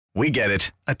We get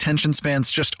it. Attention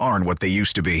spans just aren't what they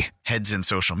used to be. Heads in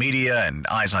social media and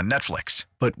eyes on Netflix.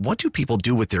 But what do people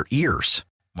do with their ears?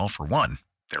 Well, for one,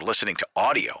 they're listening to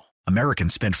audio.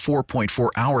 Americans spend 4.4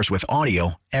 hours with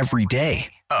audio every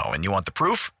day. Oh, and you want the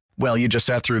proof? Well, you just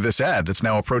sat through this ad that's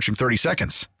now approaching 30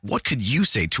 seconds. What could you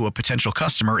say to a potential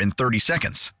customer in 30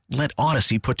 seconds? Let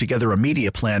Odyssey put together a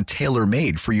media plan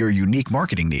tailor-made for your unique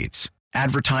marketing needs.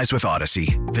 Advertise with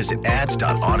Odyssey. Visit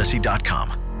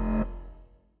ads.odyssey.com.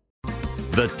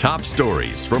 The top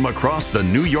stories from across the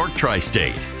New York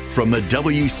tri-state. From the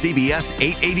WCBS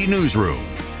 880 newsroom,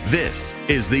 this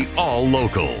is the All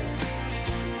Local.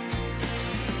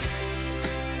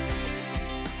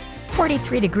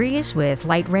 43 degrees with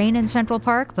light rain in Central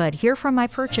Park, but here from my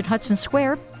perch at Hudson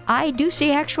Square, I do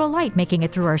see actual light making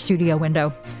it through our studio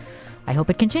window. I hope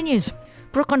it continues.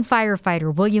 Brooklyn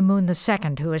firefighter William Moon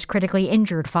II, who was critically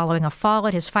injured following a fall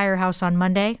at his firehouse on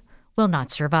Monday, will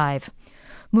not survive.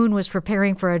 Moon was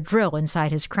preparing for a drill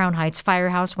inside his Crown Heights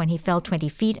firehouse when he fell 20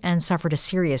 feet and suffered a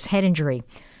serious head injury.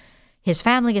 His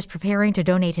family is preparing to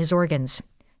donate his organs.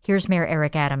 Here's Mayor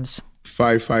Eric Adams.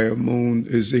 Firefighter Moon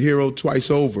is a hero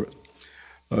twice over.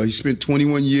 He spent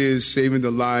 21 years saving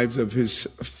the lives of his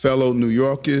fellow New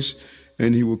Yorkers,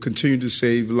 and he will continue to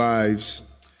save lives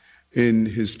in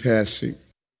his passing.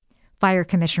 Fire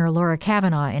Commissioner Laura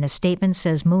Kavanaugh, in a statement,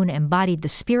 says Moon embodied the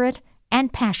spirit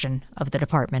and passion of the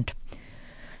department.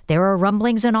 There are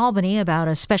rumblings in Albany about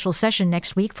a special session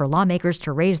next week for lawmakers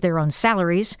to raise their own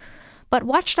salaries, but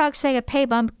watchdogs say a pay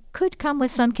bump could come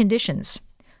with some conditions.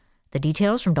 The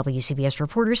details from WCBS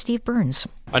reporter Steve Burns.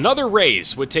 Another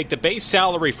raise would take the base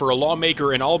salary for a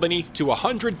lawmaker in Albany to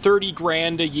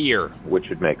 $130,000 a year, which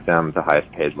would make them the highest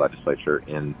paid legislature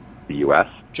in the U.S.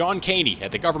 John Caney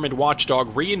at the government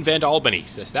watchdog Reinvent Albany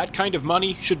says that kind of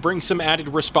money should bring some added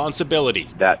responsibility.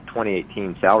 That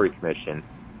 2018 Salary Commission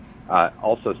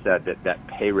also said that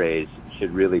pay raise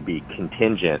should really be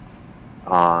contingent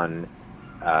on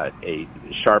a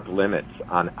sharp limits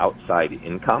on outside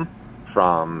income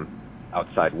from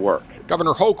outside work.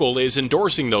 Governor Hochul is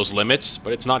endorsing those limits,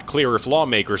 but it's not clear if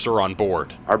lawmakers are on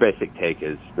board. Our basic take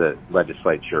is the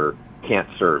legislature can't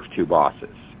serve two bosses.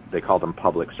 They call them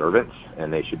public servants,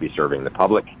 and they should be serving the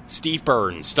public. Steve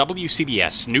Burns,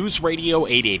 WCBS News Radio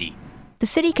 880. The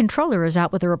city controller is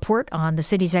out with a report on the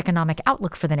city's economic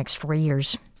outlook for the next 4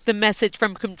 years. The message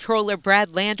from Comptroller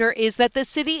Brad Lander is that the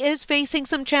city is facing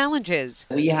some challenges.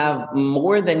 We have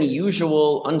more than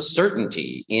usual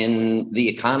uncertainty in the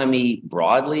economy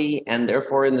broadly and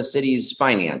therefore in the city's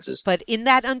finances. But in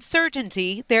that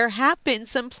uncertainty, there have been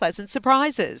some pleasant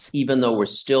surprises. Even though we're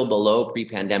still below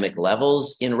pre-pandemic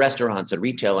levels in restaurants and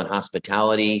retail and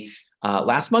hospitality,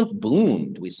 last month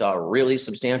boomed. We saw really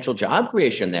substantial job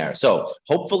creation there. So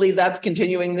hopefully that's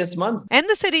continuing this month. And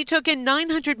the city took in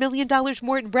 $900 million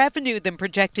more in revenue than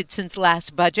projected since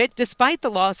last budget, despite the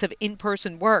loss of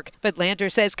in-person work. But Lander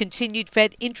says continued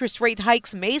Fed interest rate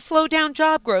hikes may slow down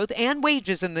job growth and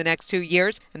wages in the next 2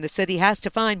 years, and the city has to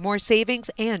find more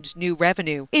savings and new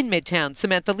revenue. In Midtown,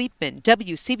 Samantha Liebman,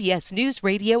 WCBS News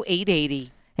Radio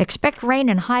 880. Expect rain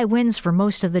and high winds for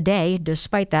most of the day,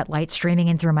 despite that light streaming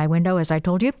in through my window, as I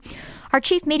told you. Our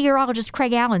chief meteorologist,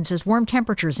 Craig Allen, says warm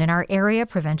temperatures in our area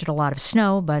prevented a lot of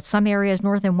snow, but some areas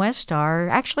north and west are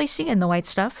actually seeing the white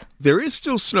stuff. There is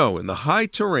still snow in the high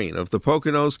terrain of the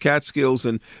Poconos, Catskills,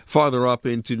 and farther up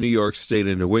into New York State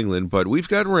and New England, but we've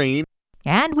got rain.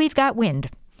 And we've got wind.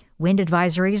 Wind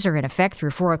advisories are in effect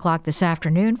through 4 o'clock this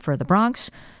afternoon for the Bronx,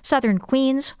 southern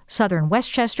Queens, southern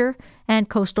Westchester, and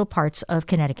coastal parts of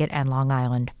Connecticut and Long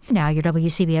Island. Now your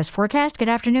WCBS forecast. Good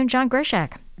afternoon, John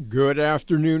Grishak. Good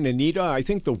afternoon, Anita. I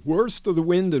think the worst of the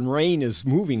wind and rain is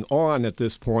moving on at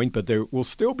this point, but there will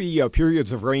still be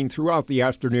periods of rain throughout the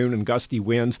afternoon and gusty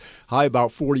winds, high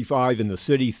about 45 in the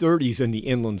city, 30s in the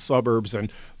inland suburbs,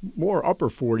 and more upper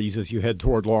 40s as you head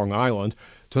toward Long Island.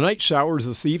 Tonight, showers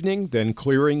this evening, then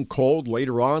clearing, cold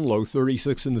later on, low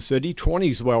 36 in the city,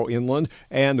 20s well inland,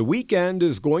 and the weekend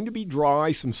is going to be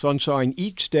dry, some sunshine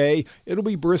each day. It'll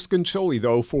be brisk and chilly,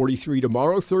 though, 43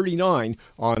 tomorrow, 39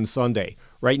 on Sunday.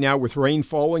 Right now, with rain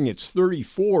falling, it's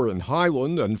 34 in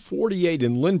Highland and 48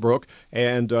 in Lynbrook,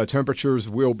 and temperatures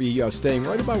will be staying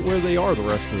right about where they are the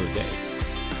rest of the day.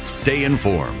 Stay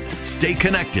informed. Stay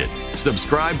connected.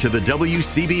 Subscribe to the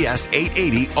WCBS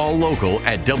 880 All Local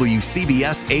at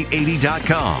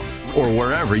WCBS880.com or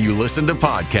wherever you listen to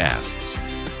podcasts.